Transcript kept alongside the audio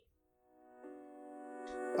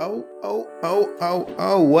What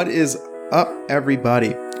is up,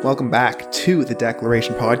 everybody? Welcome back to the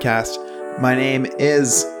Declaration Podcast. My name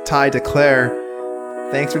is Ty Declare.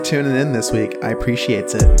 Thanks for tuning in this week. I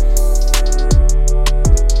appreciate it.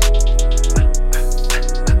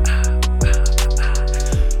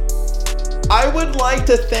 I would like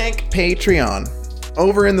to thank Patreon.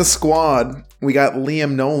 Over in the squad, we got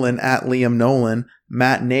Liam Nowlan at Liam Nowlan,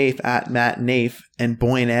 Matt Nafe at Matt Nafe, and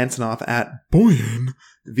Boyan Antonov at Boyan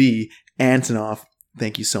V. Antonov.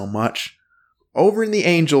 Thank you so much. Over in the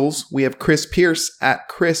Angels, we have Chris Pierce at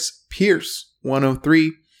Chris Pierce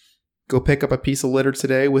 103. Go pick up a piece of litter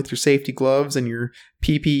today with your safety gloves and your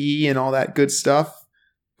PPE and all that good stuff.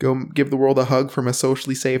 Go give the world a hug from a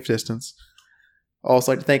socially safe distance.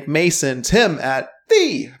 Also like to thank Mason Tim at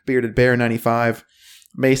the Bearded Bear 95.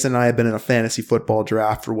 Mason and I have been in a fantasy football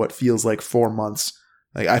draft for what feels like 4 months.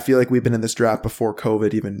 I feel like we've been in this draft before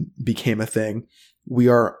COVID even became a thing. We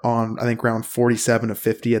are on, I think, round 47 of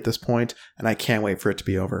 50 at this point, and I can't wait for it to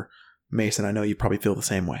be over. Mason, I know you probably feel the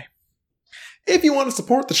same way. If you want to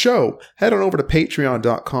support the show, head on over to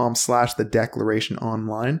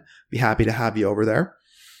patreon.com/thedeclarationonline. Be happy to have you over there.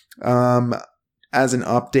 As an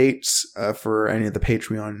update for any of the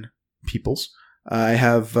Patreon peoples, I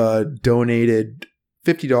have donated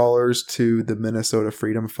 $50 to the Minnesota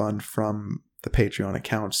Freedom Fund from the Patreon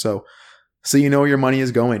account. So you know where your money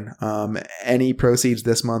is going. Any proceeds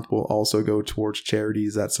this month will also go towards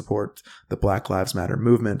charities that support the Black Lives Matter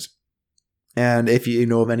movement. And if you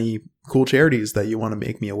know of any cool charities that you want to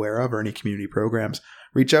make me aware of or any community programs,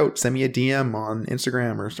 reach out, send me a DM on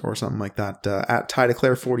Instagram or something like that, at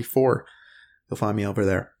TyDeclare44. You'll find me over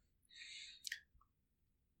there.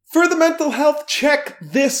 For the mental health check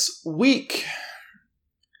this week,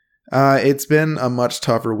 it's been a much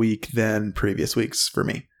tougher week than previous weeks for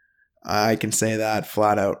me. I can say that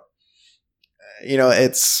flat out. You know,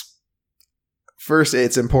 it's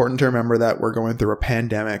important to remember that we're going through a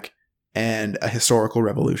pandemic and a historical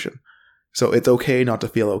revolution. So it's okay not to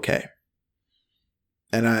feel okay.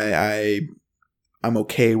 And I'm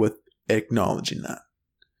okay with acknowledging that.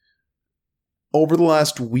 Over the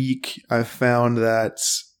last week, I've found that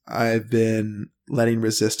I've been letting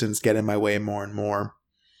resistance get in my way more and more.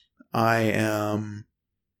 I am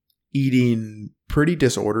eating pretty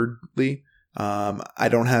disorderly. I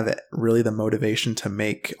don't have really the motivation to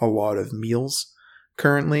make a lot of meals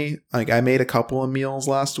currently. I made a couple of meals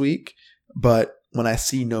last week, but when I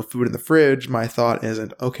see no food in the fridge, my thought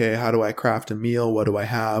isn't, okay, how do I craft a meal? What do I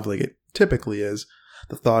have? Like it typically is.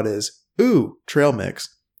 The thought is, ooh, trail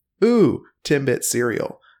mix. Ooh, Timbit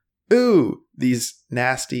cereal. Ooh, these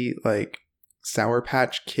nasty, Sour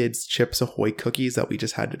Patch Kids Chips Ahoy cookies that we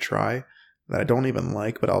just had to try that I don't even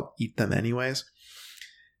like, but I'll eat them anyways.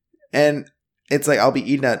 And it's I'll be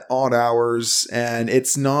eating at odd hours, and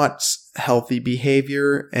it's not healthy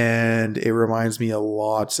behavior, and it reminds me a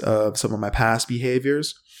lot of some of my past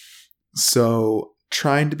behaviors. So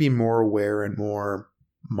trying to be more aware and more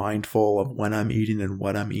mindful of when I'm eating and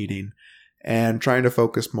what I'm eating, and trying to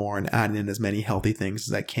focus more on adding in as many healthy things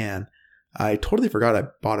as I can. I totally forgot I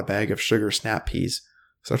bought a bag of sugar snap peas.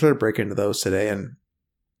 So I started breaking into those today, and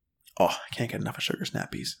I can't get enough of sugar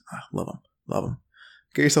snap peas. Love them. Love them.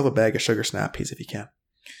 Get yourself a bag of sugar snap peas if you can.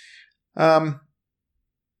 I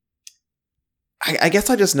guess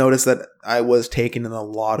I just noticed that I was taking in a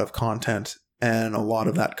lot of content, and a lot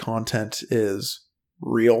of that content is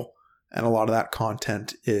real, and a lot of that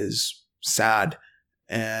content is sad,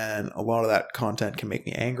 and a lot of that content can make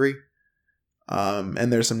me angry.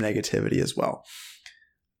 And there's some negativity as well.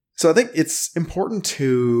 So I think it's important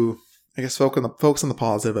to, focus on the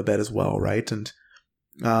positive a bit as well, right? And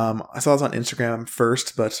I saw this on Instagram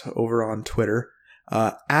first, but over on Twitter,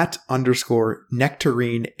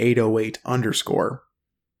 @_nectarine808_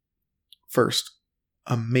 first.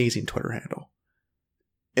 Amazing Twitter handle.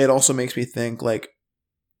 It also makes me think,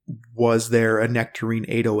 was there a Nectarine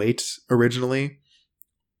 808 originally?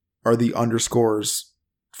 Are the underscores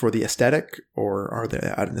for the aesthetic, or are they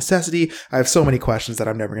out of necessity? I have so many questions that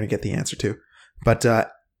I'm never going to get the answer to. But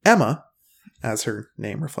Emma, as her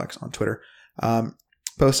name reflects on Twitter,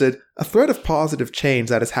 posted a thread of positive change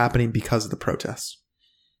that is happening because of the protests.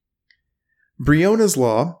 Breonna's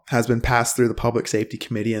law has been passed through the Public Safety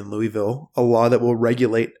Committee in Louisville, a law that will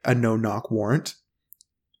regulate a no-knock warrant.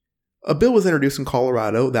 A bill was introduced in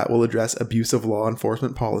Colorado that will address abusive law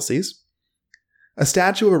enforcement policies. A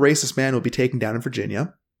statue of a racist man will be taken down in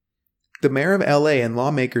Virginia. The mayor of LA and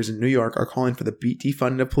lawmakers in New York are calling for the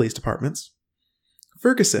defunding of police departments.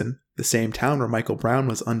 Ferguson, the same town where Michael Brown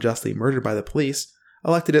was unjustly murdered by the police,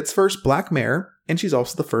 elected its first black mayor, and she's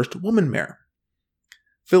also the first woman mayor.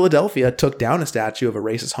 Philadelphia took down a statue of a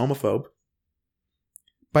racist homophobe.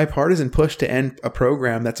 Bipartisan push to end a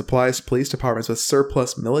program that supplies police departments with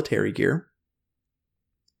surplus military gear.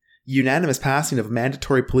 Unanimous passing of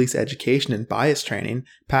mandatory police education and bias training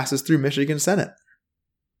passes through Michigan Senate.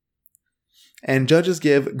 And judges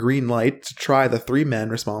give green light to try the 3 men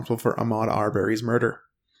responsible for Ahmaud Arbery's murder.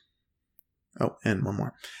 Oh, and one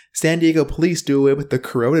more. San Diego police do away with the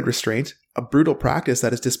corroded restraint, a brutal practice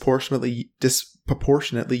that is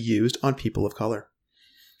disproportionately used on people of color.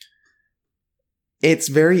 It's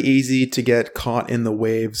very easy to get caught in the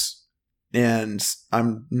waves, and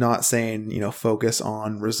I'm not saying, focus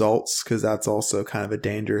on results, because that's also kind of a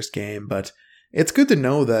dangerous game, but it's good to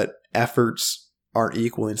know that efforts aren't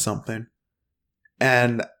equaling something.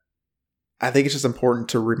 And I think it's just important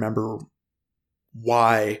to remember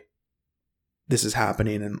why this is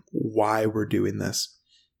happening and why we're doing this.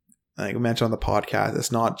 Like I mentioned on the podcast,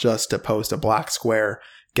 it's not just to post a black square,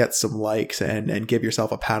 get some likes, and give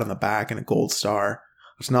yourself a pat on the back and a gold star.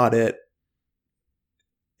 That's not it.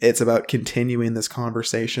 It's about continuing this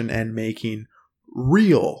conversation and making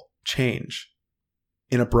real change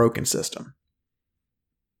in a broken system.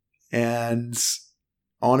 And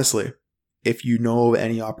honestly, if you know of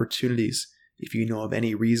any opportunities, if you know of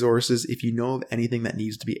any resources, if you know of anything that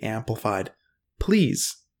needs to be amplified,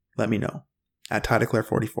 please let me know at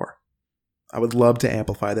TyDeclare44. I would love to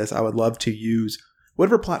amplify this. I would love to use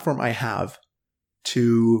whatever platform I have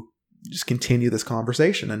to just continue this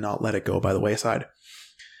conversation and not let it go by the wayside.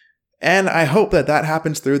 And I hope that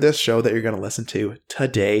happens through this show that you're going to listen to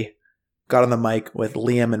today. Got on the mic with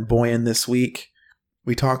Liam and Boyan this week.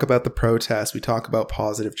 We talk about the protests. We talk about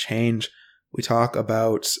positive change. We talk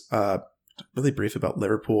about, really brief about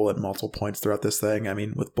Liverpool at multiple points throughout this thing. I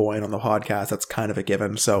mean, with Boyan on the podcast, that's kind of a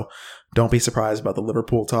given. So don't be surprised about the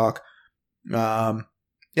Liverpool talk. We talk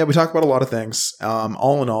about a lot of things.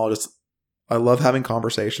 All in all, just I love having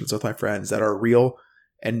conversations with my friends that are real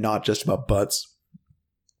and not just about butts.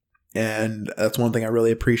 And that's one thing I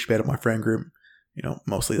really appreciate of my friend group.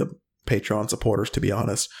 Mostly the Patreon supporters, to be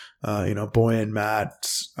honest. Boyan, Matt,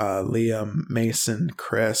 Liam, Mason,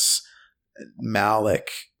 Chris, Malik,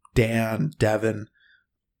 Dan, Devin.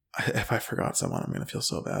 If I forgot someone, I'm going to feel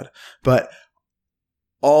so bad. But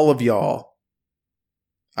all of y'all,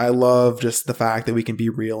 I love just the fact that we can be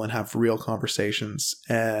real and have real conversations.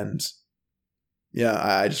 And yeah,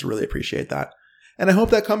 I just really appreciate that. And I hope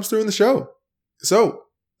that comes through in the show. So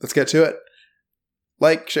let's get to it.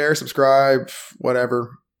 Like, share, subscribe,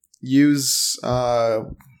 whatever. Use,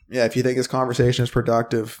 if you think this conversation is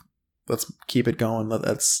productive, let's keep it going.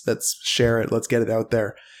 Let's share it. Let's get it out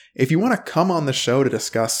there. If you want to come on the show to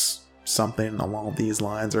discuss something along these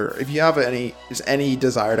lines, or if you have any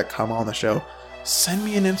desire to come on the show, send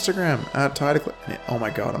me an Instagram at TyDeclare. Oh my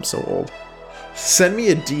god, I'm so old. Send me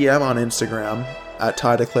a DM on Instagram at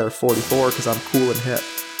TyDeclare44 because I'm cool and hip.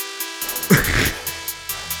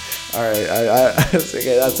 All right,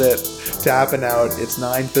 okay, that's it. Tapping out. It's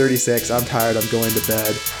 9:36. I'm tired. I'm going to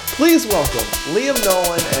bed. Please welcome Liam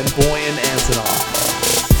Nowlan and Boyan Antonov.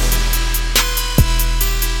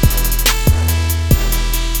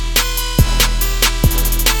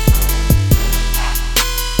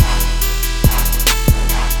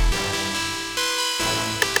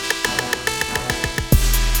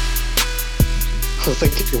 I was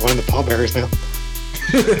like, you're one of the pallbearers now.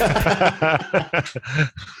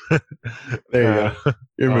 There you go.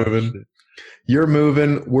 You're moving. Shit. You're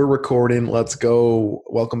moving. We're recording. Let's go.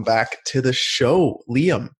 Welcome back to the show.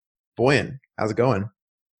 Liam, Boyan, how's it going?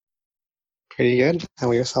 Pretty good. How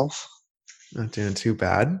about yourself? Not doing too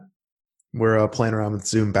bad. We're playing around with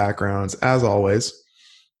Zoom backgrounds, as always.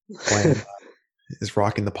 Boyan is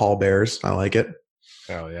rocking the pallbearers. I like it.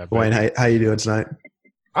 Hell yeah. Boyan, how you doing tonight?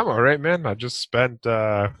 I'm all right, man. I just spent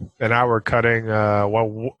an hour cutting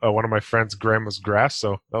one of my friend's grandma's grass,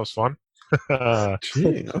 so that was fun.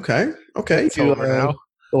 Gee, okay. You,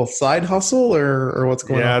 little side hustle or what's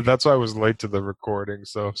going on? Yeah, that's why I was late to the recording,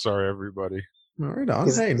 so sorry, everybody. All right, on.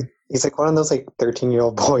 He's like one of those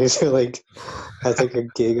 13-year-old boys who has a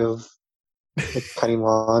gig of cutting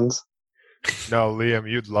lawns. No, Liam,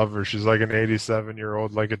 you'd love her. She's like an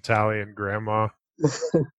 87-year-old Italian grandma.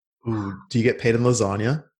 Ooh, do you get paid in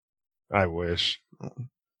lasagna? I wish.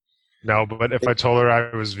 No, but if I told her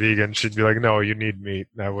I was vegan, she'd be like, "No, you need meat."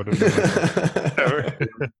 I would have.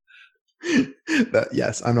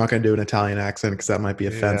 Yes, I'm not going to do an Italian accent because that might be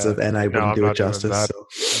offensive, and I wouldn't do it justice.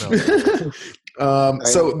 So, no.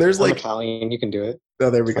 So there's I'm Italian. You can do it.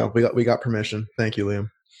 Oh, there we go. We got permission. Thank you, Liam.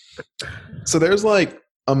 So there's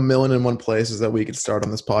a million and one places that we could start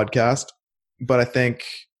on this podcast, but I think.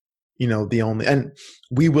 And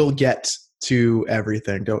we will get to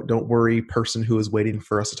everything. Don't worry, person who is waiting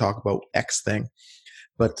for us to talk about X thing.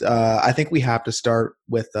 But I think we have to start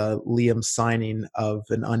with Liam's signing of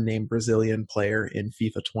an unnamed Brazilian player in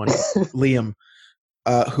FIFA 20. Liam,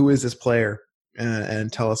 who is this player?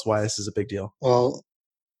 And tell us why this is a big deal. Well,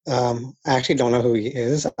 I actually don't know who he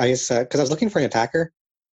is. I just because I was looking for an attacker.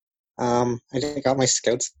 I just got my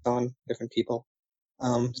scouts on different people.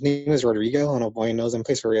 His name is Rodrigo. I don't know if Boyan knows him.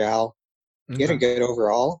 Plays for Real. He had a good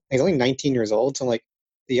overall. He's only 19 years old, so like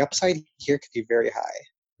the upside here could be very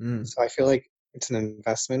high. So I feel like it's an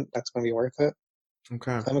investment that's going to be worth it.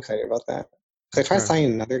 Okay. So I'm excited about that. Because I tried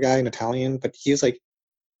signing another guy, an Italian, but he was like,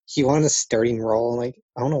 he wanted a starting role. Like,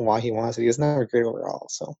 I don't know why he wants it. He doesn't have a great overall.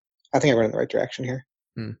 So I think I went in the right direction here.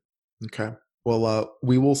 Okay. Well,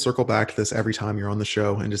 we will circle back to this every time you're on the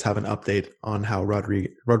show and just have an update on how Rodrigo,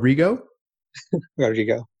 how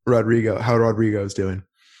Rodrigo is doing.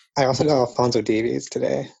 I also got Alphonso Davies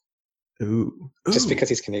today. Ooh. Just because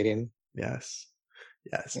he's Canadian. Yes.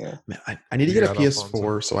 Yeah. Man, I need to get a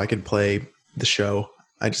PS4 so I can play the show.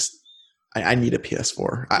 I need a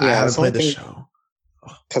PS4. I haven't played the show.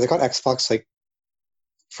 Because I got Xbox like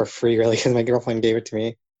for free, really, because my girlfriend gave it to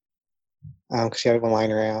me. Because she had one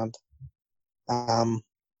lying around. But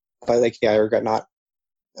like, yeah,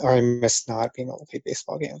 I miss not being able to play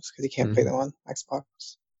baseball games because you can't play them on Xbox.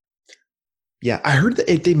 Yeah, I heard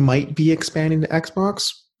that they might be expanding to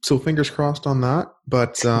Xbox, so fingers crossed on that.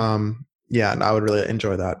 But yeah, I would really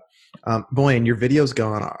enjoy that. Boyan, your video's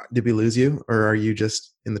gone. Did we lose you, or are you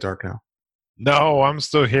just in the dark now? No, I'm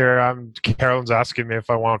still here. Carolyn's asking me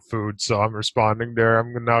if I want food, so I'm responding there.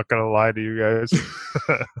 I'm not gonna lie to you guys.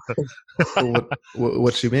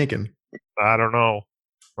 What's she making? I don't know,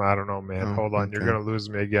 man. Oh, Hold on, okay. You're gonna lose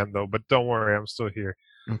me again, though. But don't worry, I'm still here.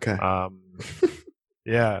 Okay.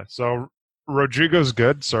 Yeah. So Rodrigo's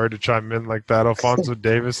good. Sorry to chime in like that. Alphonso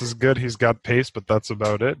Davies is good. He's got pace, but that's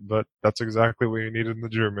about it. But that's exactly what you need in the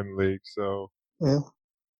German league. So yeah.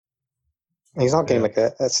 He's not getting like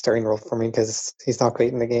a starting role for me because he's not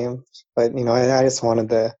great in the game. But I just wanted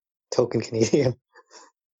the token Canadian.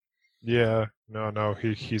 Yeah, no,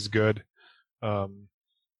 he's good.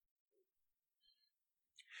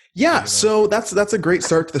 Yeah, so that's a great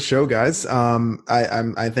start to the show, guys.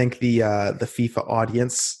 I think the FIFA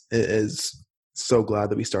audience is so glad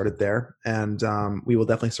that we started there, and we will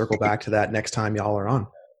definitely circle back to that next time y'all are on.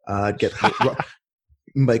 Get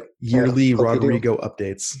like yearly Rodrigo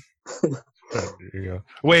updates. Rodrigo.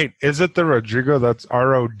 Wait, is it the Rodrigo that's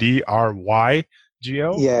Rodrygo?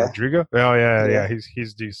 Yeah. Rodrigo? Oh yeah.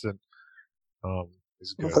 He's decent.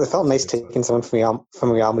 He's good. But it felt nice taking someone from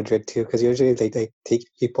Real Madrid too, because usually they take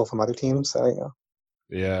people from other teams. So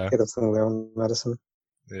yeah, give them some of their own medicine.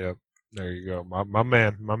 Yeah, there you go. My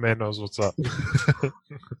man knows what's up.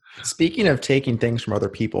 Speaking of taking things from other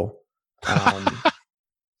people,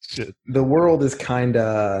 the world is kind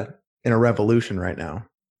of in a revolution right now.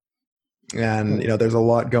 And there's a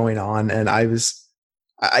lot going on, and I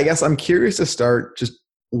guess I'm curious to start just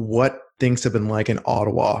what things have been like in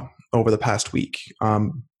Ottawa over the past week.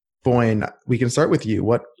 Boyan, we can start with you.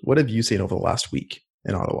 What have you seen over the last week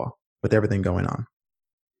in Ottawa with everything going on?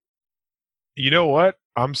 You know what?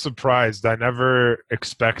 I'm surprised. I never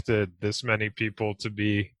expected this many people to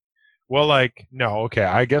be I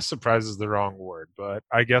guess surprise is the wrong word, but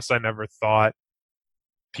I guess I never thought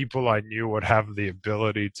people I knew would have the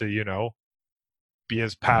ability to, be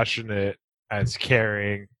as passionate, as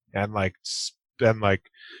caring, and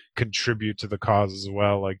contribute to the cause as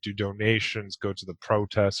well, like do donations, go to the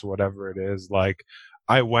protests, whatever it is. Like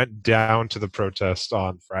I went down to the protest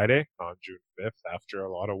on Friday, on June 5th, after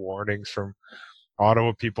a lot of warnings from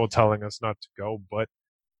Ottawa people telling us not to go, but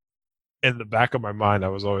in the back of my mind, I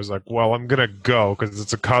was always like, well, I'm going to go because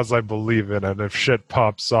it's a cause I believe in. And if shit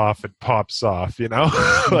pops off, it pops off,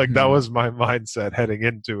 Like that was my mindset heading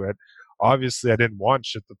into it. Obviously, I didn't want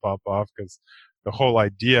shit to pop off because the whole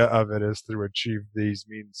idea of it is to achieve these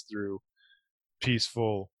means through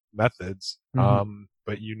peaceful methods.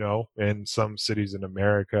 But in some cities in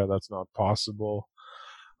America, that's not possible.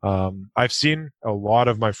 I've seen a lot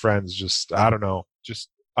of my friends just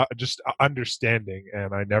understanding,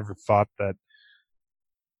 and I never thought that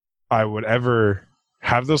I would ever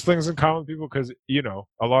have those things in common with people because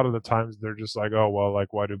a lot of the times they're just like, oh well,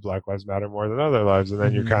 like why do Black Lives matter more than other lives? And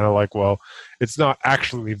then you're kind of like, well, it's not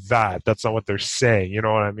actually that's not what they're saying, you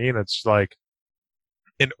know what I mean? It's like,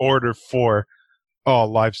 in order for all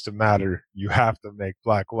lives to matter, you have to make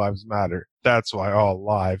Black Lives matter. That's why all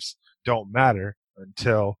lives don't matter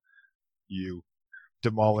until you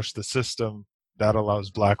demolish the system that allows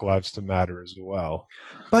Black lives to matter as well.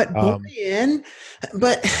 But Boyan,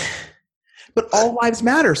 But all lives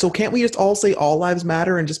matter. So can't we just all say all lives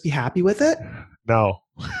matter and just be happy with it? No,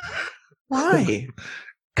 Why?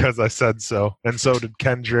 because I said so, and so did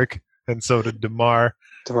Kendrick, and so did Damar, and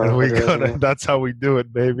Tomorrow, that's how we do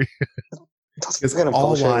it, baby. it's kind of all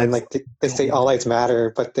bullshit when lives like they say all lives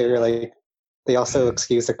matter, but they're like they also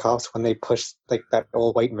excuse the cops when they push like that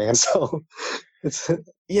old white man. So it's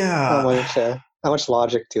Yeah. how much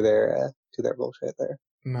logic to their bullshit there.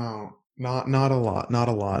 No, not a lot. Not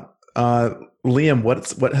a lot. Liam,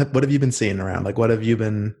 what have you been seeing around? Like, what's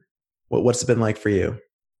it been like for you?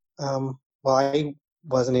 Well, I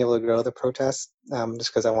wasn't able to go to the protest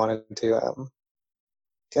just because I wanted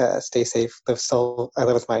to stay safe. I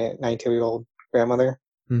live with my 92-year-old grandmother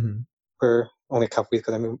Mm-hmm. for only a couple weeks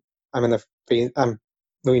because I'm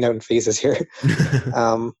moving out in phases here.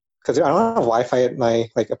 Because I don't have Wi-Fi at my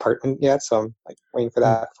like apartment yet, so I'm like waiting for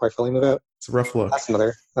that before I fully move out. It's a rough look. That's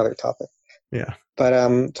another topic. Yeah. But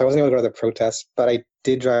so I wasn't able to go to the protest, but I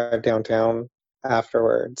did drive downtown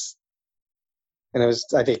afterwards, and it was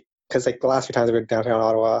I think because like the last few times I've been downtown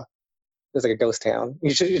Ottawa, it was like a ghost town.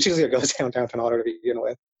 It's usually a ghost town downtown Ottawa to begin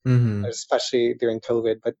with, Mm-hmm. especially during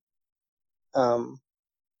COVID. But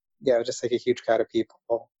yeah, it was just like a huge crowd of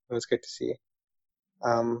people. It was good to see.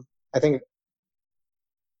 I think,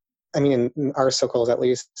 I mean, in our circles at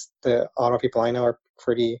least, the Ottawa people I know are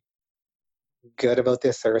pretty good about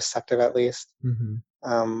this. They're receptive at least.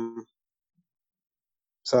 Mm-hmm.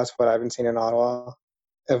 So that's what I've been seeing in Ottawa.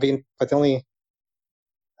 But the only,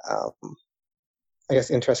 um, I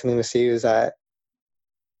guess, interesting thing to see is that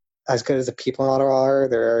as good as the people in Ottawa are,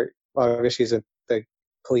 there are a lot of issues with the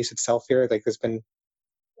police itself here. Like there's been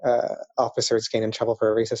officers getting in trouble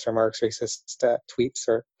for racist remarks, racist tweets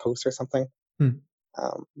or posts or something.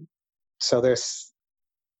 So there's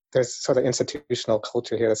sort of institutional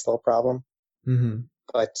culture here that's still a problem. Mm-hmm.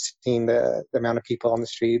 But seeing the amount of people on the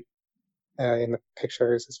street in the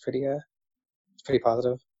pictures is pretty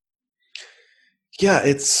positive. Yeah,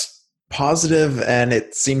 it's positive, and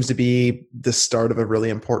it seems to be the start of a really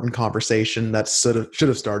important conversation that should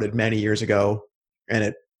have started many years ago, and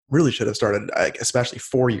it really should have started, especially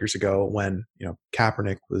 4 years ago when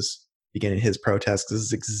Kaepernick was beginning his protest. This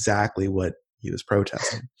is exactly what he was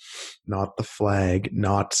protesting, not the flag,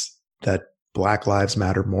 not that Black lives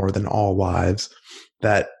matter more than all lives,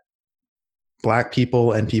 that Black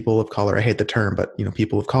people and people of color, I hate the term, but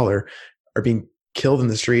people of color are being killed in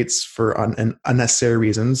the streets for unnecessary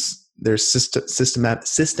reasons. There's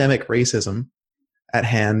systemic racism at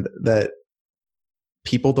hand, that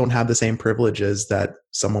people don't have the same privileges that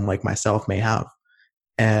someone like myself may have.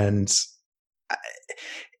 And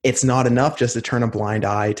it's not enough just to turn a blind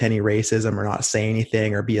eye to any racism or not say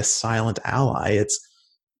anything or be a silent ally. It's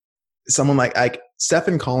someone like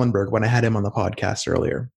Stefan Kollenberg, when I had him on the podcast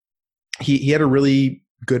earlier, he had a really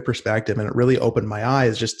good perspective, and it really opened my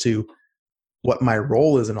eyes just to what my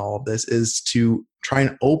role is in all of this, is to try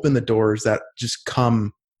and open the doors that just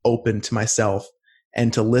come open to myself,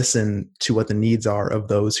 and to listen to what the needs are of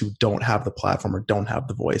those who don't have the platform or don't have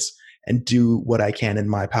the voice, and do what I can in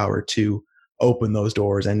my power to open those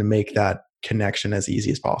doors and to make that connection as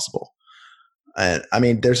easy as possible. And I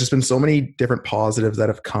mean, there's just been so many different positives that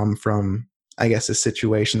have come from, I guess, this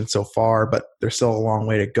situation so far, but there's still a long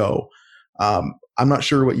way to go. I'm not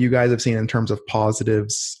sure what you guys have seen in terms of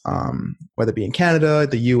positives, whether it be in Canada,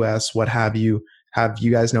 the US, what have you. Have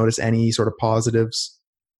you guys noticed any sort of positives?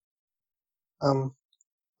 Well,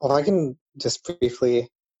 I can just briefly,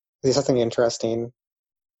 there's something interesting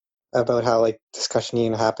about how like discussion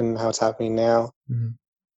even happened, how it's happening now. Mm-hmm. And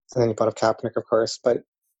then you brought up Kaepernick, of course, but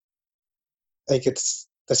like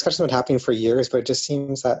discussion's been happening for years, but it just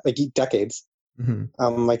seems that like decades.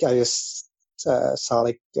 Mm-hmm. Like I just saw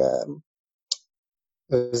like it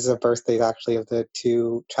was the birthday actually of the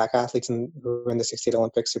two track athletes who were in the 68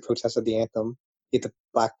 Olympics who protested the anthem, the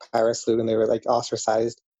Black Power salute, and they were like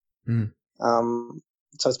ostracized. Mm-hmm.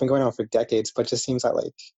 So it's been going on for decades, but it just seems that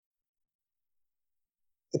like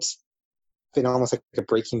it's been almost like a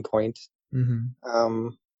breaking point. Mm-hmm.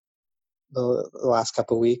 The last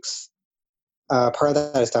couple of weeks. Part of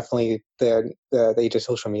that is definitely the age of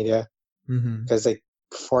social media, because like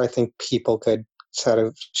before I think people could sort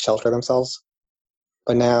of shelter themselves,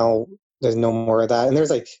 but now there's no more of that, and there's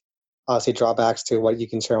like obviously drawbacks to what you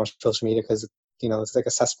can share on social media because it's like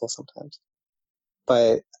accessible sometimes,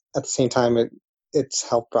 but at the same time it's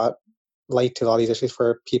helped brought light to all these issues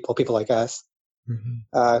for people like us,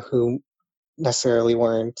 who necessarily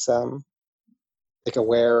weren't like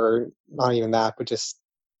aware, or not even that, but just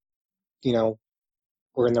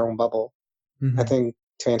were in their own bubble. I think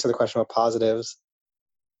to answer the question of positives,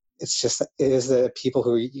 it is the people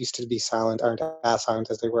who used to be silent aren't as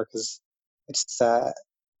silent as they were, because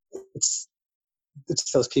it's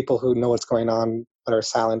those people who know what's going on but are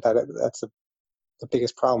silent. That's the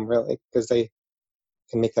biggest problem, really, because they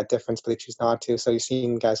can make that difference, but they choose not to. So you've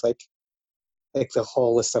seen guys like the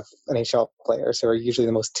whole list of NHL players who are usually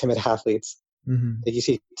the most timid athletes. Mm-hmm. Like you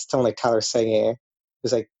see someone like Tyler Seguin,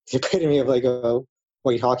 who's like the epitome of like a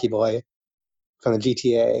white hockey boy from the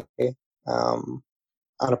GTA,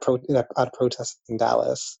 at a protest in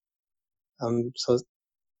Dallas. So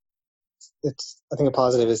I think a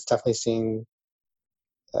positive is definitely seeing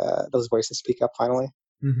those voices speak up finally,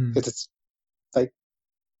 because it's like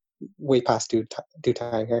way past due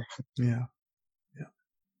time here. Yeah.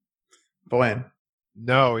 Boyan.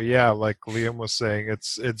 No, yeah, like Liam was saying,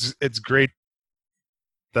 it's great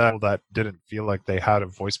that didn't feel like they had a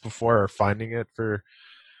voice before are finding it for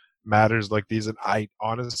matters like these. And I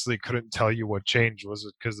honestly couldn't tell you what changed. Was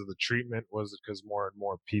it because of the treatment? Was it because more and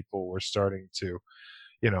more people were starting to,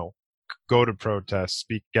 go to protest,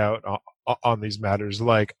 speak out on these matters?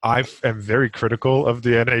 Like, I am very critical of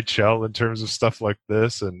the NHL in terms of stuff like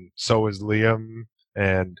this, and so is Liam.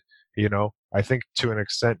 And I think to an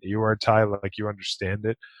extent you are, Ty, like you understand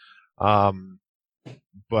it.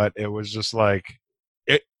 But it was just like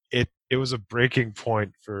it was a breaking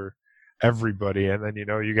point for everybody. And then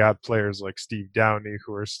you got players like Steve Downey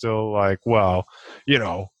who are still like, well,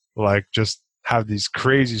 like just have these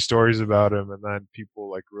crazy stories about him, and then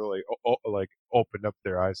people like really like opened up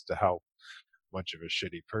their eyes to how much of a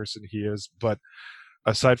shitty person he is. But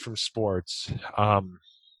aside from sports,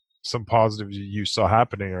 some positives you saw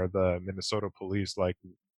happening are the Minnesota police. Like,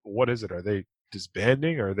 what is it? Are they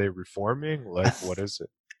disbanding? Are they reforming? Like, what is it?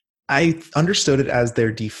 I understood it as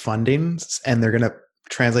they're defunding, and they're going to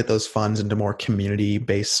translate those funds into more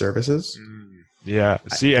community-based services. Yeah.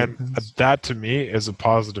 See, and that to me is a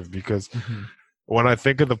positive, because when I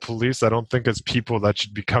think of the police, I don't think as people that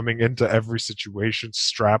should be coming into every situation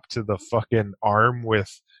strapped to the fucking arm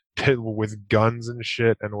with guns and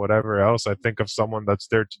shit and whatever else. I think of someone that's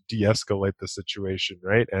there to de-escalate the situation,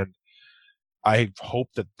 right? And I hope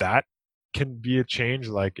that can be a change.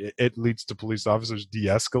 Like, it leads to police officers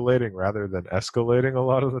de-escalating rather than escalating a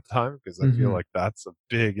lot of the time, because I feel like that's a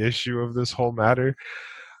big issue of this whole matter.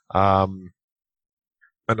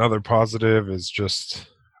 Another positive is just,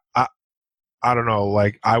 I don't know,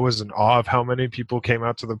 like, I was in awe of how many people came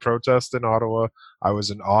out to the protest in Ottawa. I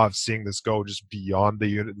was in awe of seeing this go just beyond the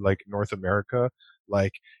unit, like North America.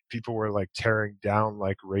 Like, people were like tearing down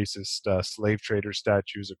like racist slave trader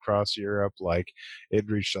statues across Europe. Like, it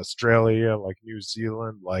reached Australia, like New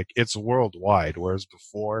Zealand. Like, it's worldwide. Whereas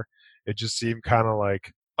before, it just seemed kind of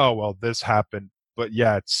like, oh well, this happened, but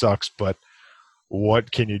yeah, it sucks, but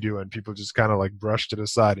what can you do? And people just kind of like brushed it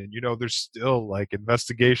aside. And there's still like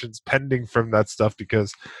investigations pending from that stuff,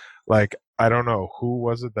 because like, I don't know, who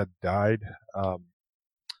was it that died a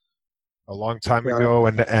long time ago,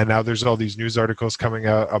 and now there's all these news articles coming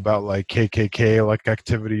out about like KKK like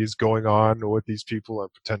activities going on with these people, and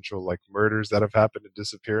potential like murders that have happened and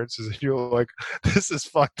disappearances. And you're like, this is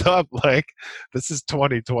fucked up. Like, this is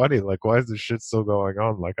 2020. Like, why is this shit still going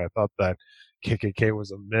on? Like, I thought that KKK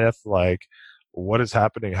was a myth. Like, what is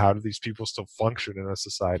happening? How do these people still function in a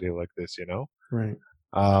society like this, Right.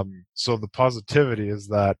 So the positivity is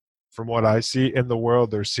that, from what I see in the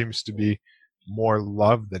world, there seems to be more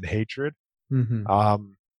love than hatred.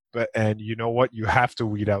 And you know what? You have to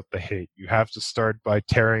weed out the hate. You have to start by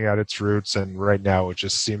tearing out its roots. And right now, it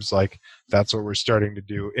just seems like that's what we're starting to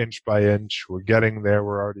do, inch by inch. We're getting there.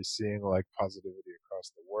 We're already seeing like positivity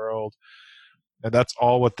across the world. And that's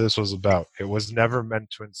all what this was about. It was never meant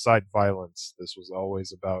to incite violence. This was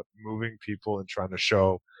always about moving people and trying to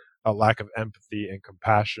show a lack of empathy and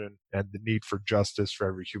compassion and the need for justice for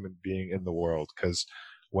every human being in the world. Because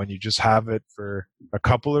when you just have it for a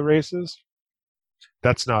couple of races,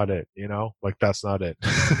 that's not it, Like, that's not it.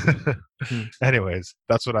 Anyways,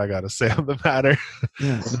 that's what I got to say on the matter.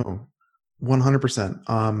 Yeah, no,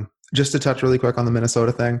 100%. Just to touch really quick on the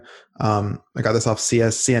Minnesota thing, I got this off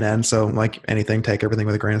CNN, so like anything, take everything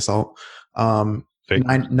with a grain of salt.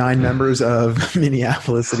 Nine members of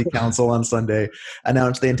Minneapolis City Council on Sunday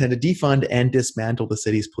announced they intend to defund and dismantle the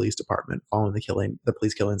city's police department following the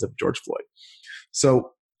police killings of George Floyd.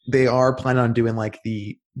 So they are planning on doing like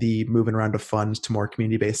the moving around of funds to more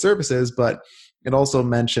community-based services, but it also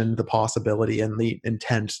mentioned the possibility and the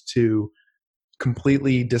intent to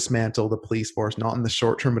completely dismantle the police force, not in the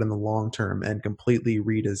short term, but in the long term, and completely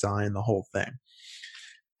redesign the whole thing.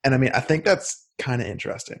 And I mean, I think that's kind of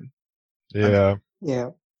interesting. Yeah. Yeah.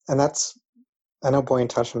 And I know Boyan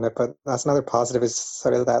touched on it, but that's another positive, is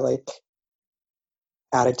sort of that like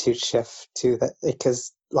attitude shift to that,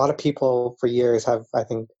 because a lot of people for years have, I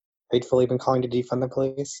think, rightfully been calling to defund the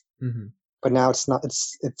police. Mm-hmm. But now it's not.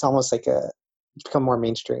 It's almost like it's become more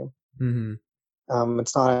mainstream. Mm-hmm.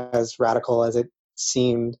 It's not as radical as it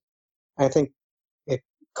seemed. And I think it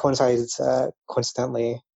coincides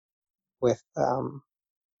coincidentally with the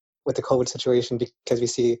COVID situation, because we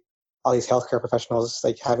see all these healthcare professionals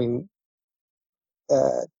like having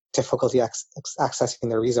difficulty accessing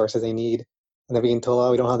the resources they need, and they're being told,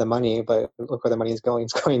 "Oh, we don't have the money," but look where the money is going.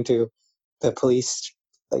 It's going to the police,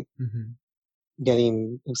 like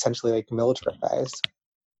getting essentially like militarized.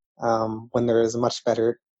 When there is much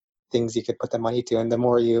better things you could put the money to, and the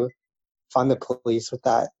more you fund the police with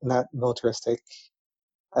that and that militaristic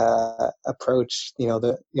approach, you're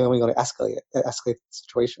only going to escalate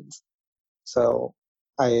situations. So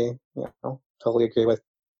I totally agree with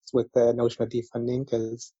the notion of defunding,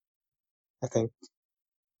 because I think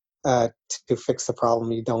to fix the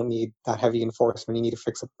problem you don't need that heavy enforcement. You need to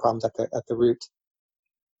fix the problems at the root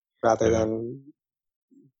rather than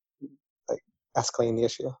like escalating the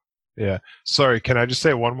issue. Yeah. Sorry, can I just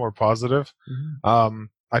say one more positive? Mm-hmm.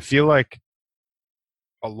 I feel like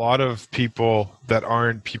a lot of people that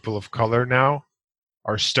aren't people of color now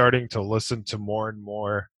are starting to listen to more and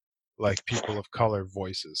more like people of color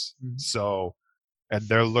voices. Mm-hmm. So, and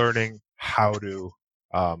they're learning how to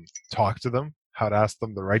talk to them, how to ask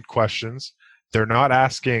them the right questions. They're not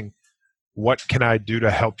asking, what can I do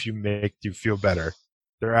to help you make you feel better?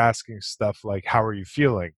 They're asking stuff like, how are you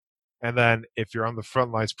feeling? And then if you're on the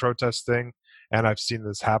front lines protesting, and I've seen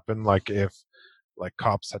this happen, like if like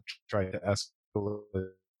cops have tried to escalate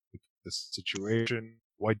the situation,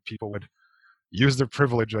 white people would use their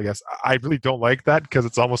privilege, I guess. I really don't like that, because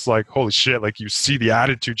it's almost like, holy shit, like you see the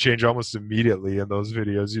attitude change almost immediately in those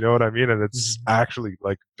videos, you know what I mean? And it's actually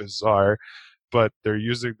like bizarre, but they're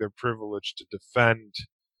using their privilege to defend,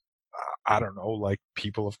 I don't know, like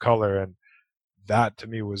people of color. And that to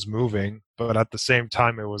me was moving, but at the same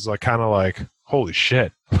time it was like kind of like, holy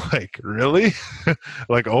shit, like really?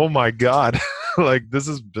 Like, oh my god, like this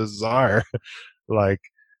is bizarre. Like,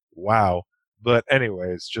 wow. But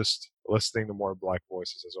anyways, just listening to more black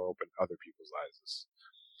voices has opened other people's eyes is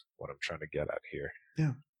what I'm trying to get at here.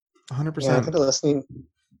 Yeah, 100%. Yeah, I think listening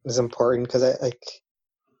is important, because I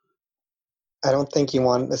don't think you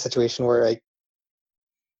want a situation where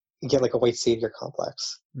you get like a white savior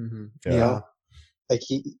complex. Mm-hmm. You know?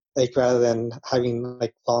 Like rather than having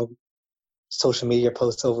like long social media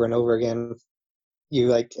posts over and over again, you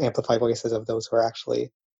like amplify voices of those who are actually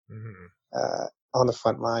on the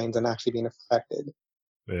front lines and actually being affected.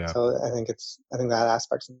 Yeah. So I think that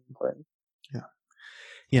aspect's important.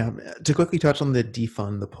 Yeah. To quickly touch on the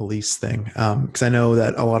defund the police thing, because I know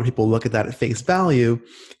that a lot of people look at that at face value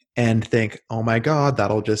and think, oh my God,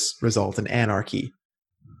 that'll just result in anarchy.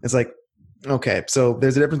 It's like, okay, so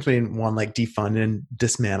there's a difference between one, like defund and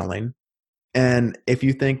dismantling. And if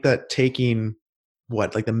you think that taking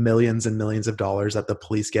like the millions and millions of dollars that the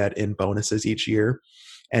police get in bonuses each year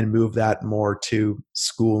and move that more to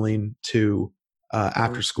schooling, to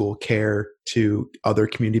after school care, to other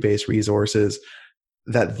community-based resources,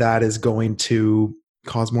 that is going to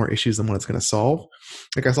cause more issues than what it's going to solve.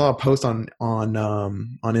 Like I saw a post on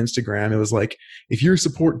Instagram. It was like, if you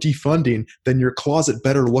support defunding, then your closet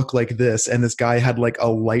better look like this. And this guy had like a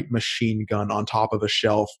light machine gun on top of a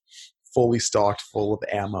shelf, fully stocked, full of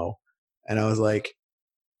ammo. And I was like,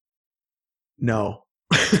 no.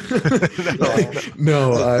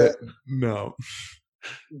 No.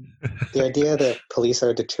 The idea that police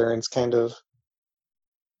are deterrents kind of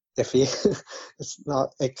iffy. It's not,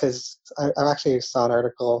 because I actually saw an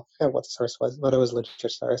article, I forget what the source was, but it was a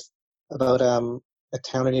legit source, about a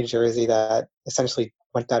town in New Jersey that essentially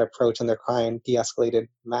went that approach, and their crime de-escalated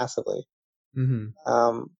massively.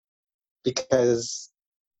 Because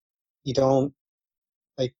you don't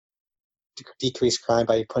like decrease crime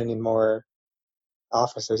by putting in more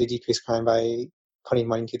officers. You decrease crime by putting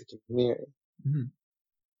money into the community.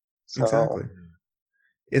 So, exactly.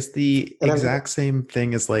 It's the exact same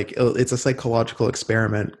thing as like, it's a psychological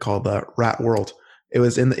experiment called the Rat World. It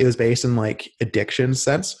was based in like addiction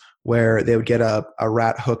sense, where they would get a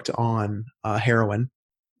rat hooked on heroin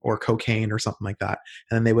or cocaine or something like that,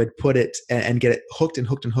 and then they would put it and get it hooked and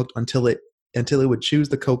hooked and hooked until it would choose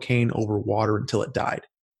the cocaine over water until it died.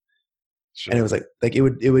 Sure. And it was like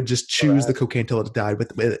it would just choose the cocaine until it died.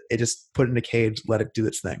 With it, just put it in a cage, let it do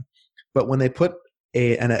its thing. But when they put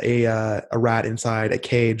a rat inside a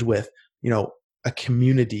cage with, a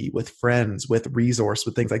community, with friends, with resource,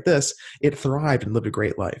 with things like this, it thrived and lived a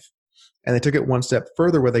great life. And they took it one step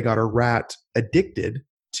further, where they got a rat addicted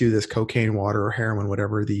to this cocaine, water, or heroin,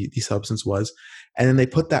 whatever the substance was. And then they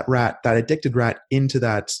put that addicted rat into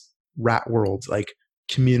that rat world, like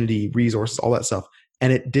community resources, all that stuff,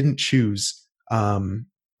 and it didn't choose. I'm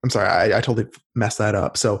sorry, I totally messed that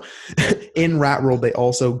up. So in Rat World, they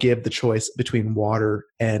also give the choice between water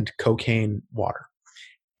and cocaine water.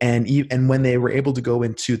 And when they were able to go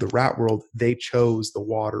into the Rat World, they chose the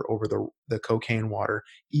water over the cocaine water,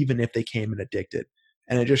 even if they came in addicted.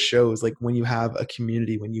 And it just shows, like, when you have a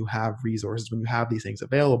community, when you have resources, when you have these things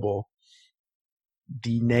available,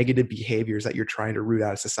 the negative behaviors that you're trying to root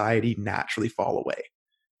out of society naturally fall away.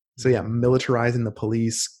 So yeah, militarizing the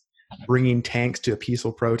police, bringing tanks to a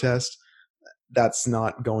peaceful protest, that's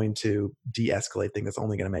not going to de-escalate things. That's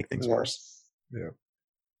only going to make things worse. Yeah.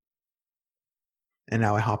 And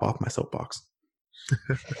now I hop off my soapbox.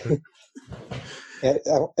 Yeah,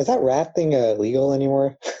 is that rat thing legal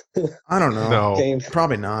anymore? I don't know. No. Game.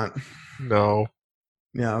 Probably not. No.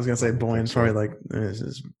 Yeah, I was going to say, Boyan's probably like, this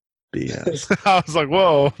is BS. I was like,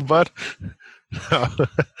 whoa, but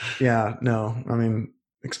Yeah, no. I mean,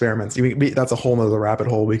 experiments. That's a whole nother rabbit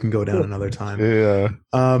hole we can go down another time. Yeah.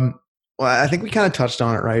 Well, I think we kind of touched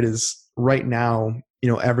on it, right? Is right now,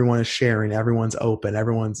 everyone is sharing, everyone's open,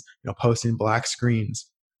 everyone's, posting black screens.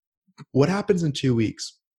 What happens in 2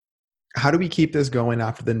 weeks? How do we keep this going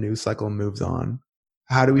after the news cycle moves on?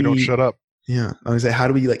 How do we don't shut up? Yeah, I was say, how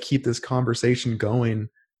do we keep this conversation going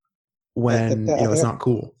when it's not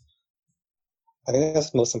cool? I think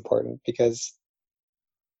that's most important, because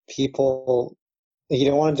people, you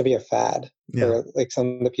don't want it to be a fad for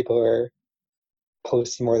some of the people who are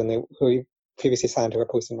posting more than who previously signed, who are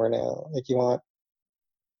posting more now. You want,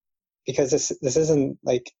 because this isn't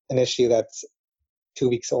like an issue that's 2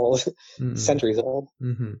 weeks old, centuries old.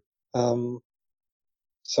 Mm-hmm.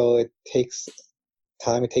 So it takes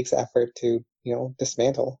time, it takes effort to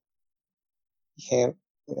dismantle. You can't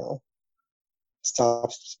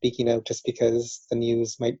stop speaking out just because the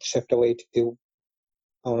news might shift away to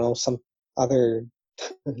some other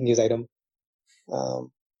news item, or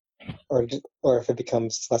if it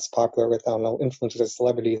becomes less popular with influencers or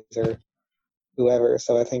celebrities or whoever.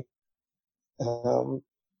 So I think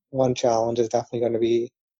one challenge is definitely going to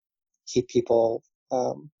be keep people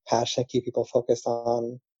passionate, keep people focused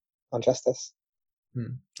on justice.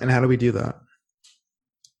 And how do we do that?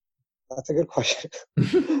 That's a good question.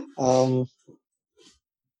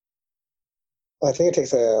 I think it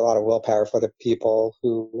takes a lot of willpower for the people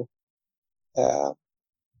who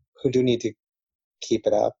do need to keep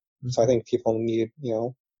it up. So I think people need,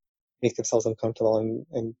 make themselves uncomfortable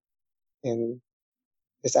and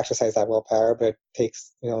just exercise that willpower. But it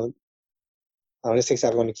takes, it just takes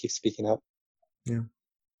everyone to keep speaking up. Yeah.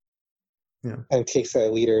 Yeah. And it takes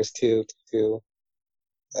leaders to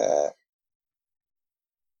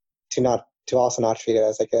also not treat it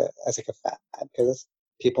as like a fad, because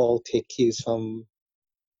people take cues from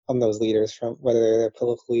those leaders, from whether they're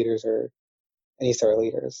political leaders or any sort of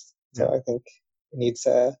leaders. So I think it needs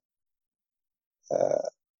a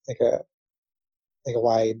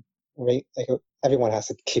wide rate. Everyone has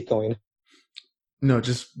to keep going. No,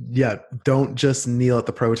 don't just kneel at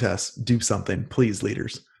the protests. Do something, please,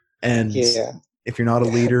 leaders. And if you're not a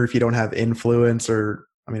leader, if you don't have influence, or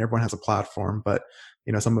everyone has a platform, but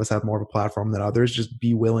some of us have more of a platform than others. Just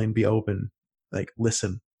be willing, be open,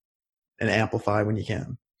 listen, and amplify when you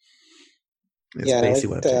can. It's basically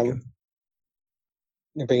what I've taken.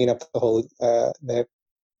 You're bringing up the whole the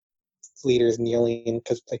leaders kneeling,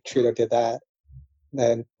 because Trudeau did that,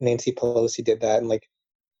 then Nancy Pelosi did that, and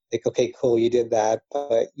okay, cool, you did that,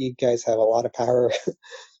 but you guys have a lot of power.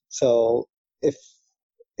 So if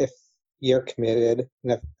you're committed,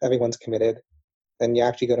 and if everyone's committed, then you're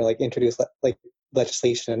actually going to introduce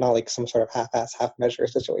legislation, and not some sort of half-ass, half-measure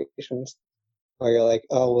situations where you're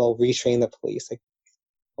oh, we'll retrain the police.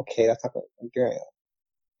 Okay, that's not what I'm doing.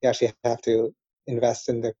 You actually have to invest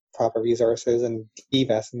in the proper resources and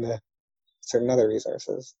divest in the certain other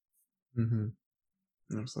resources. Mm-hmm.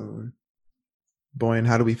 Absolutely. Boyan,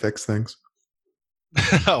 how do we fix things?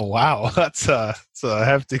 Oh, wow, that's a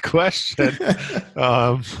hefty question.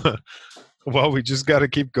 Well, we just got to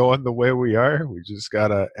keep going the way we are. We just got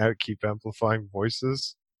to keep amplifying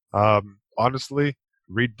voices. Honestly,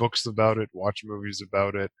 read books about it, watch movies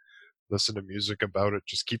about it, listen to music about it.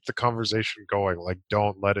 Just keep the conversation going.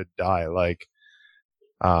 Don't let it die.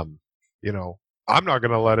 I'm not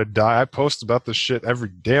going to let it die. I post about this shit every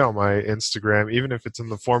day on my Instagram, even if it's in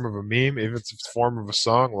the form of a meme, even if it's in the form of a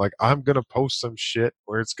song. I'm going to post some shit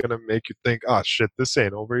where it's going to make you think, oh, shit, this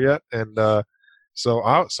ain't over yet. And so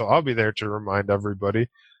I'll be there to remind everybody.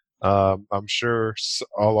 I'm sure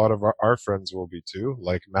a lot of our friends will be too.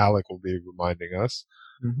 Malik will be reminding us.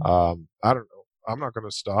 Mm-hmm. I don't know. I'm not going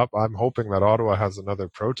to stop. I'm hoping that Ottawa has another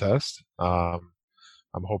protest. I'm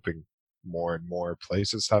hoping more and more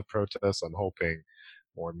places have protests. I'm hoping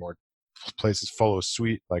more and more places follow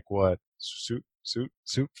suit, like what suit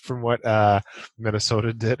from what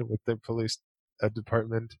Minnesota did with their police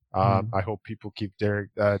department. I hope people keep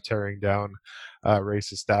tearing down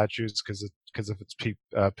racist statues because if it's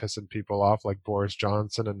pissing people off like Boris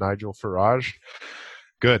Johnson and Nigel Farage,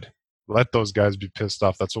 good. Let those guys be pissed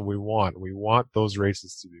off. That's what we want. We want those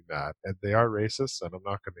racists to be mad, and they are racist, and I'm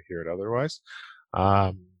not going to hear it otherwise.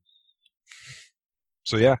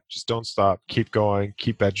 So yeah, just don't stop. Keep going.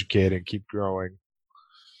 Keep educating. Keep growing.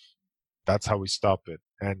 That's how we stop it,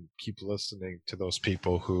 and keep listening to those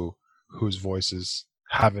people whose voices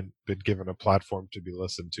haven't been given a platform to be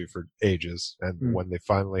listened to for ages, and when they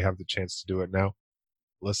finally have the chance to do it now,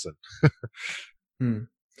 listen.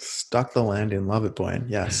 Stuck the landing. Love it, Boyan.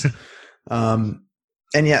 Yes. And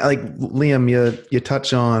yeah, like Liam, you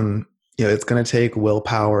touch on, it's going to take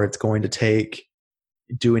willpower. It's going to take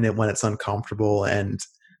doing it when it's uncomfortable, and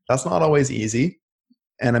that's not always easy.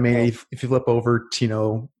 And I mean, if you flip over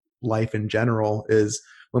to, life in general, is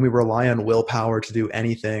when we rely on willpower to do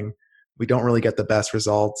anything, we don't really get the best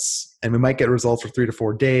results, and we might get results for 3 to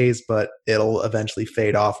 4 days, but it'll eventually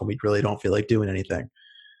fade off when we really don't feel like doing anything.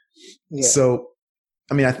 Yeah. So,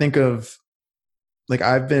 I mean, I think of, like,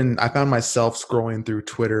 I found myself scrolling through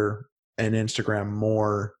Twitter and Instagram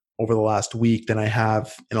more over the last week than I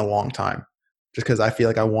have in a long time, just because I feel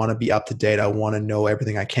like I want to be up to date. I want to know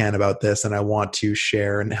everything I can about this, and I want to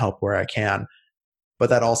share and help where I can. But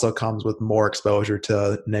that also comes with more exposure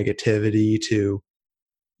to negativity, to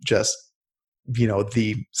just,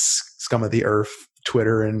 the scum of the earth,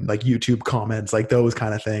 Twitter and like YouTube comments, like those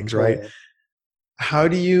kind of things, right? Yeah. How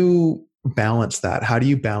do you balance that? How do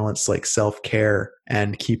you balance like self-care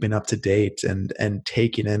and keeping up to date and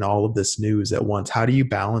taking in all of this news at once? How do you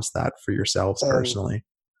balance that for yourselves personally?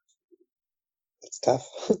 It's tough.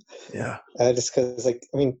 Yeah. Just because, like,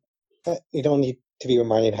 I mean, you don't need to be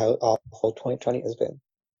reminded how awful 2020 has been.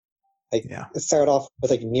 Like, it started off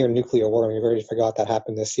with like near nuclear war, and we've already forgot that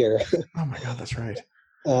happened this year. Oh my God, that's right.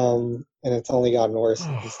 And it's only gotten worse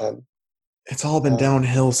since then. It's all been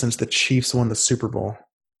downhill since the Chiefs won the Super Bowl.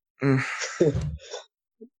 Yeah.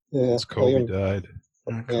 Since Kobe died.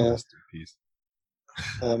 Yeah. Rest in peace.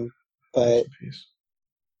 But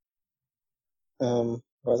where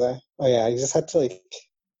was I? Oh yeah, I just had to, like,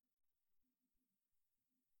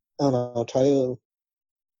 I don't know, try to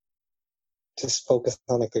just focus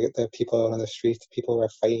on like the people out on the streets, the people who are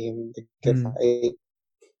fighting the good fight.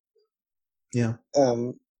 Yeah.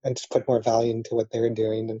 And just put more value into what they're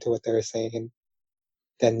doing, into what they're saying,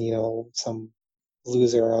 than, some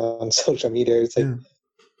loser on social media. It's like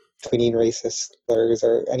tweeting racist slurs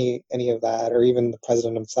or any of that, or even the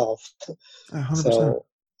president himself. 100%. So,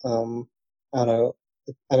 I don't know.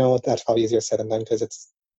 I know that's probably easier said than done, because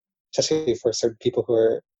it's, especially for certain people who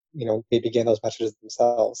are, maybe getting those messages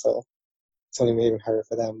themselves. So it's only made it harder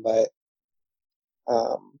for them. But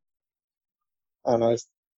I don't know.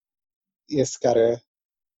 You just gotta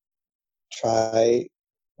try,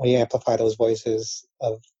 when you amplify those voices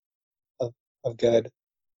of good.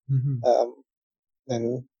 Then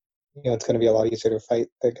it's going to be a lot easier to fight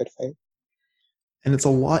the good fight. And it's a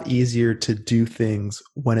lot easier to do things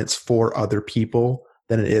when it's for other people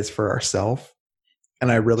than it is for ourselves.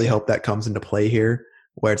 And I really hope that comes into play here,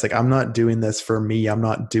 where it's like, I'm not doing this for me. I'm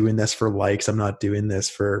not doing this for likes. I'm not doing this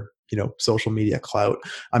for, social media clout.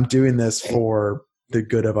 I'm doing this for the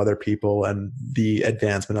good of other people and the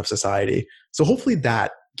advancement of society. So hopefully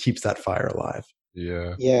that keeps that fire alive.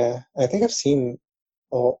 Yeah. Yeah. I think I've seen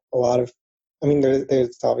a lot of, I mean,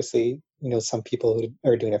 there's obviously, some people who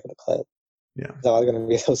are doing it for the clout. Yeah. There's always going to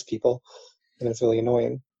be those people, and it's really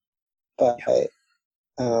annoying. But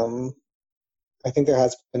I think there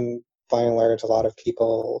has been, by and large, a lot of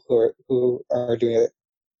people who are doing it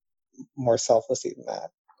more selflessly than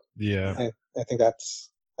that. Yeah. I think that's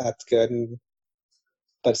good,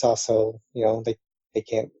 but it's also, they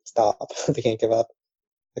can't stop. They can't give up.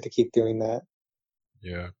 They have to keep doing that.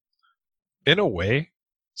 Yeah. In a way,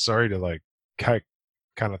 sorry to like kind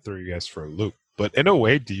of throw you guys for a loop, but in a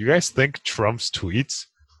way, do you guys think Trump's tweets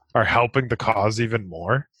are helping the cause even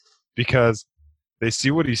more? Because they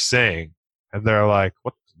see what he's saying and they're like,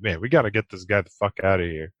 "What, man? We got to get this guy the fuck out of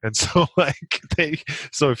here." And so, like,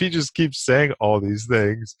 so if he just keeps saying all these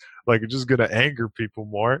things, like, it's just gonna anger people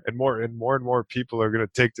more, and more people are gonna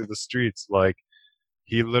take to the streets. Like,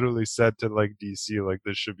 he literally said to like DC, like,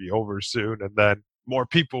 this should be over soon, and then more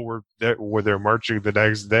people were there marching the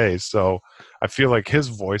next day. So I feel like his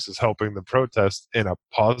voice is helping the protest in a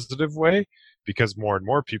positive way, because more and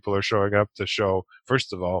more people are showing up to show,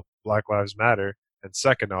 first of all, Black Lives Matter, and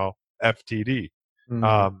second of all, FTD.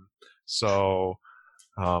 So,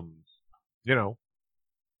 you know,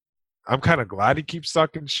 I'm kind of glad he keeps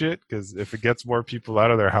talking shit, because if it gets more people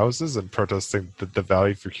out of their houses and protesting the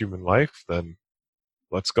value for human life, then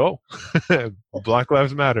let's go. Black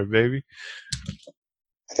Lives Matter, baby.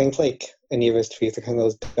 I think like any of his tweets are kind of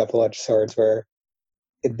those double-edged swords where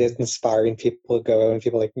it is inspiring people to go out and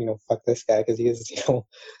people like, fuck this guy because he is,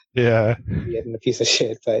 Yeah. getting a piece of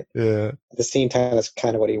shit. But Yeah. at the same time, that's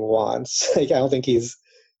kind of what he wants. Like, I don't think he's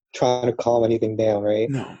trying to calm anything down, right?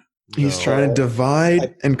 No. He's trying to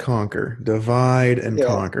divide and conquer. Divide and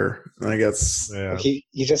conquer. I guess. Yeah. He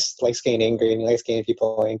just likes getting angry and he likes getting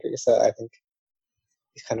people angry. So I think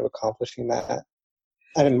he's kind of accomplishing that.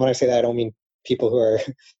 And when I say that, I don't mean people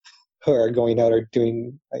who are going out or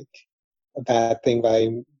doing like a bad thing by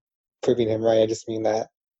proving him right. I just mean that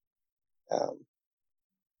I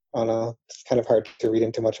don't know. It's kind of hard to read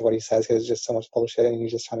into much of what he says because it's just so much bullshit, and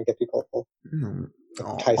he's just trying to get people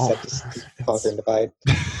set to conquer and divide.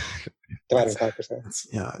 Divide and conquer.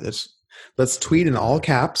 Let's tweet in all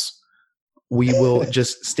caps. We will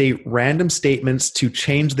just state random statements to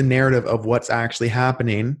change the narrative of what's actually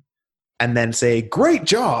happening, and then say great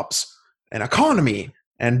jobs and economy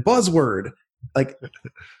and buzzword. Like,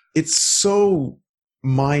 it's so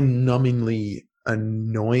mind-numbingly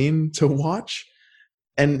annoying to watch.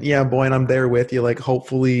 And yeah, Boyan, I'm there with you. Like,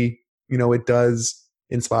 hopefully, it does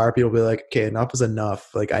inspire people to be like, okay, enough is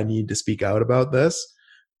enough. Like, I need to speak out about this.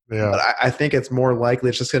 Yeah. But I think it's more likely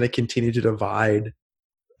it's just going to continue to divide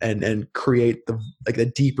and create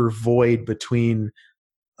the deeper void between,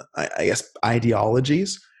 I guess,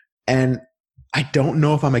 ideologies. And I don't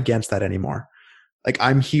know if I'm against that anymore. Like,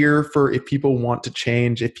 I'm here for if people want to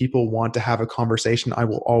change, if people want to have a conversation, I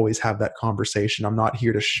will always have that conversation. I'm not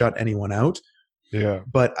here to shut anyone out. Yeah.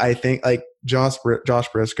 But I think like Josh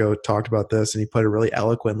Briscoe talked about this and he put it really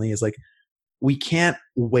eloquently, is like, we can't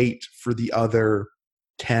wait for the other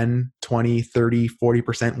 10, 20, 30,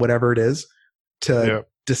 40%, whatever it is, to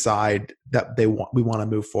decide that we want to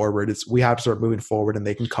move forward. We have to start moving forward and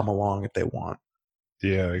they can come along if they want.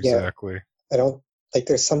 Yeah, exactly. I don't like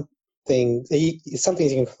there's some things you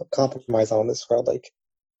can compromise on in this world. Like,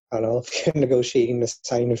 I don't know, if you're negotiating the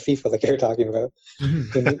signing of FIFA like you're talking about,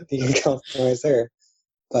 then you can compromise there.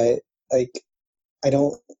 But like, I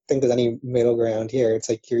don't think there's any middle ground here. It's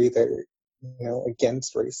like you're either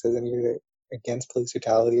against racism, you're either against police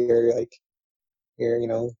brutality, or like you're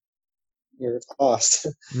lost.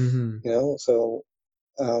 So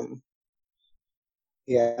and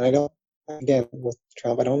I don't, again, with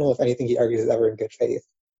Trump, I don't know if anything he argues is ever in good faith.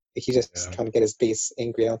 Like, he's just trying to get his base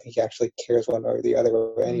angry. I don't think he actually cares one or the other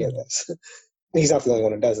about any of this. He's not the only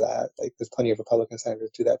one who does that. Like, there's plenty of Republican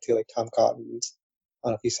senators who do that too, like Tom Cotton's. I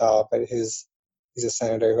don't know if you saw, but he's a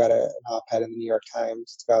senator who had an op-ed in the New York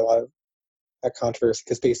Times. It's got a lot of controversy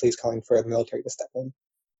because basically he's calling for the military to step in.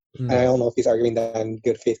 And I don't know if he's arguing that in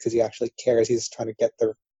good faith because he actually cares. He's trying to get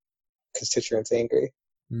the constituents angry.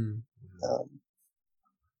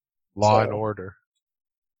 Law and order.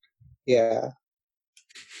 Yeah.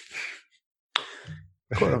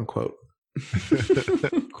 Quote unquote.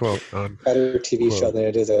 Quote unquote. Better TV show than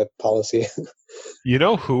it is a policy. You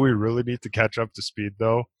know who we really need to catch up to speed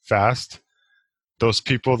though? Fast. Those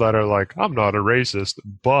people that are like, I'm not a racist,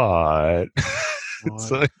 but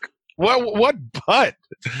it's like, what but?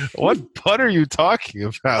 What but are you talking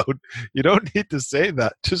about? You don't need to say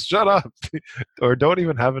that. Just shut up. Or don't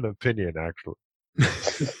even have an opinion, actually.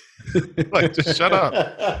 Like, just shut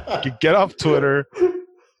up. Get off Twitter.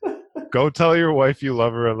 Go tell your wife you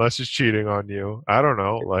love her unless she's cheating on you. I don't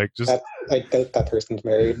know. Like, just I doubt that person's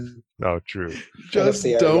married. No, true. Just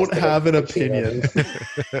don't have an opinion.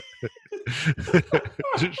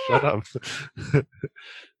 Just shut up.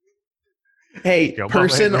 Hey,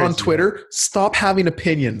 person on Twitter, stop having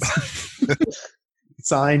opinions.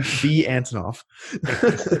 Signed, B. Antonov.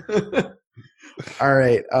 All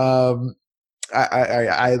right.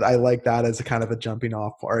 I like that as a kind of a jumping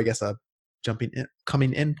off, or I guess a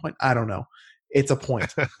coming in point. I don't know. It's a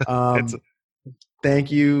point.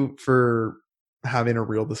 Thank you for having a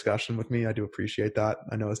real discussion with me. I do appreciate that.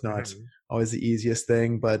 I know it's not always the easiest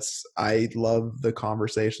thing, but I love the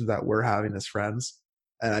conversations that we're having as friends.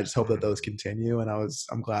 And I just hope that those continue. And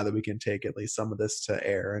I'm glad that we can take at least some of this to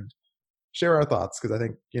air and share our thoughts. Cause I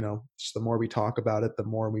think, just the more we talk about it, the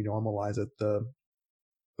more we normalize it, the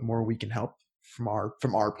more we can help from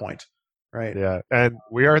our point. Right. Yeah. And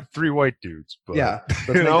we are 3 white dudes. But, yeah. Let's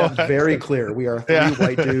make that very clear. We are 3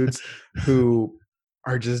 white dudes who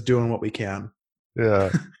are just doing what we can.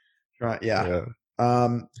 Yeah. Right. Yeah.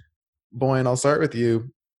 Boyan, I'll start with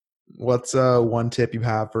you. What's one tip you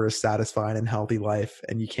have for a satisfying and healthy life?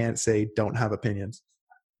 And you can't say don't have opinions.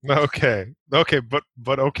 Okay,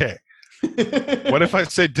 but okay. What if I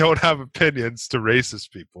say don't have opinions to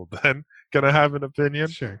racist people? Then can I have an opinion?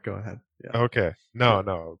 Sure, go ahead. Yeah. Okay,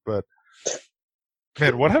 no, but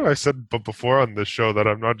man, what have I said before on this show that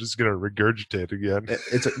I'm not just gonna regurgitate again?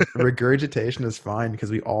 It's regurgitation is fine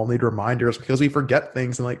because we all need reminders because we forget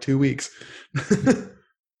things in like 2 weeks.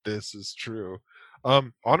 This is true.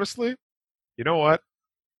 Honestly, you know what?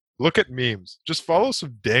 Look at memes. Just follow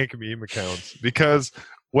some dank meme accounts because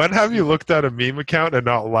when have you looked at a meme account and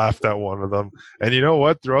not laughed at one of them? And you know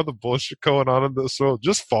what? Through all the bullshit going on in this world,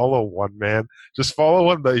 just follow one, man. Just follow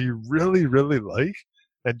one that you really, really like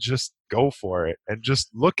and just go for it. And just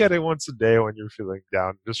look at it once a day when you're feeling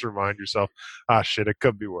down. Just remind yourself, shit, it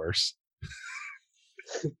could be worse.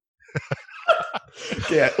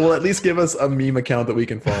 Yeah, well, at least give us a meme account that we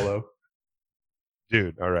can follow.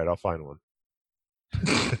 Dude, all right, I'll find one.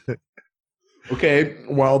 Okay,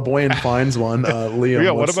 while Boyan finds one, Liam.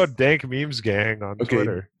 Yeah, what about Dank Memes Gang on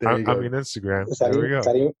Twitter? There you go. I mean Instagram. Is that There we go. Is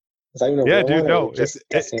that even a Yeah, real dude, one, no, or just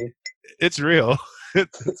guessing? It's real.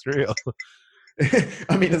 It's real.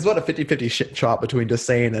 I mean, it's about a 50-50 shot between just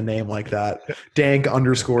saying a name like that. Dank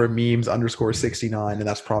 _ memes _ 69, and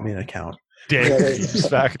that's probably an account. Dank Memes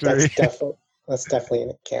Factory. That's definitely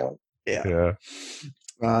an account. Yeah.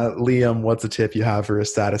 Liam, what's a tip you have for a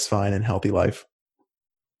satisfying and healthy life?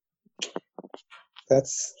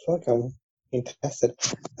 That's I'm being tested.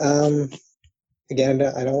 Again,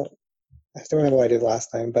 I still remember what I did last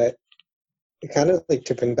time, but it kind of like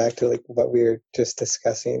to bring back to like what we were just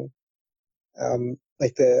discussing,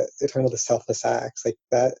 like the talking about the selfless acts, like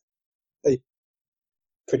that, like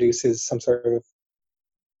produces some sort of,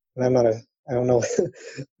 and I don't know.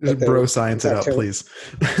 Just bro science it up, please.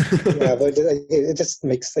 Yeah, but it just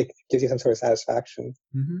makes like gives you some sort of satisfaction.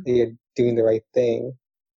 Mm-hmm. That you're doing the right thing,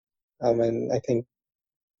 and I think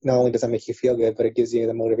not only does that make you feel good, but it gives you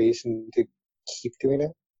the motivation to keep doing it,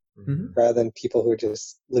 mm-hmm. rather than people who are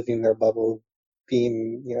just living in their bubble,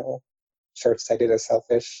 being short-sighted or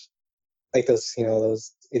selfish, like those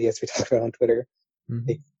those idiots we talk about on Twitter.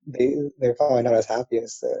 Mm-hmm. They're probably not as happy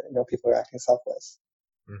as people who are acting selfless.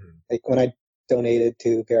 Mm-hmm. Like when I donated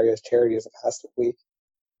to various charities the past week,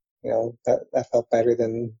 that felt better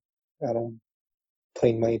than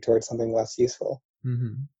putting money towards something less useful.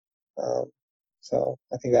 Mm-hmm. So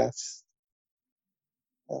I think that's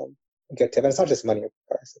a good tip. And it's not just money, of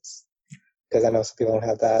course. It's because I know some people don't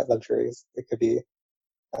have that luxuries. It could be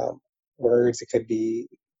words. It could be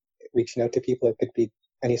reaching out to people. It could be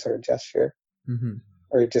any sort of gesture, mm-hmm.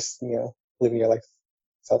 or just living your life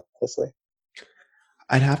selflessly.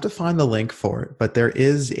 I'd have to find the link for it, but there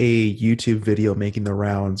is a YouTube video making the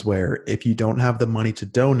rounds where if you don't have the money to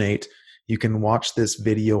donate, you can watch this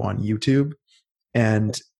video on YouTube,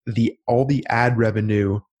 and all the ad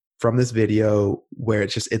revenue from this video, where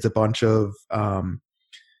it's a bunch of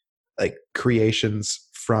like creations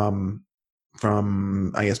from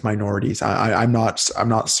I guess minorities. I'm not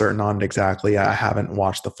certain on it exactly. I haven't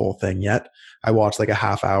watched the full thing yet. I watched like a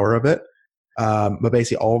half hour of it. But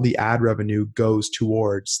basically all the ad revenue goes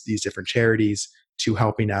towards these different charities to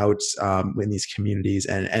helping out in these communities,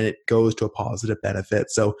 and it goes to a positive benefit.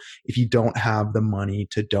 So if you don't have the money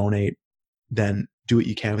to donate, then do what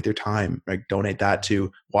you can with your time. Like donate that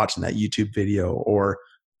to watching that YouTube video, or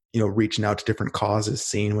reaching out to different causes,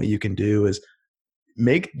 seeing what you can do is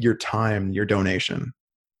make your time your donation.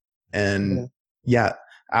 And yeah,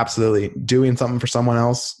 absolutely. Doing something for someone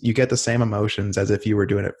else, you get the same emotions as if you were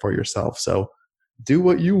doing it for yourself. So do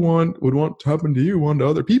what you would want to happen to you onto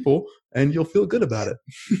other people, and you'll feel good about it.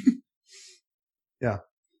 Yeah.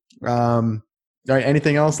 All right.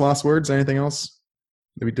 Anything else? Last words? Anything else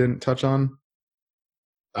that we didn't touch on?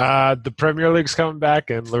 The Premier League's coming back,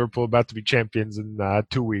 and Liverpool about to be champions in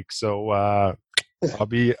 2 weeks. So I'll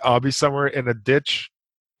be somewhere in a ditch.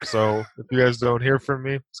 So if you guys don't hear from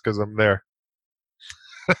me, it's because I'm there.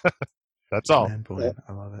 That's all. Man, boy,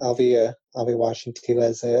 I love it. I'll be watching too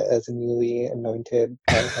as a newly anointed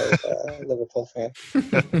Liverpool fan.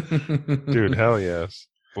 Dude, hell yes!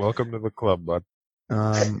 Welcome to the club, bud.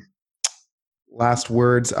 Last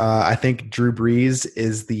words. I think Drew Brees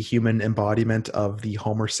is the human embodiment of the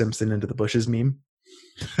Homer Simpson into the bushes meme.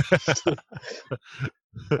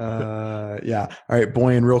 Yeah. All right,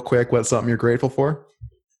 Boyan, real quick, what's something you're grateful for?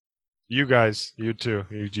 You guys, you too.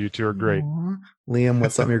 You two are great. Aww. Liam,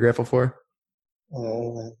 what's something you're grateful for?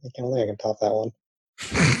 Oh, I don't think I can top that one.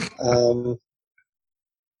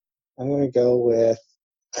 I'm going to go with,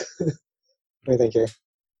 let me think here.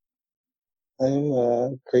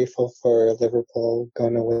 I'm grateful for Liverpool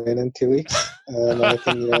going to win in 2 weeks. I've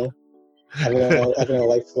been, I've been a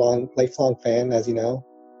lifelong fan, as you know.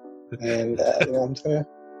 And, I'm just going to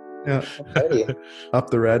Yeah. Party. Up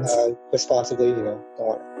the Reds. Responsibly, don't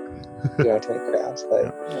want too many crabs, but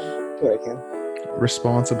do what I can.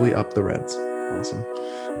 Responsibly up the Reds. Awesome.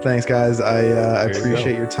 Thanks, guys. I There you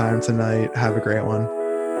appreciate go. your time tonight. Have a great one.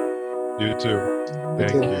 You too. You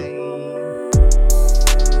Thank too. you.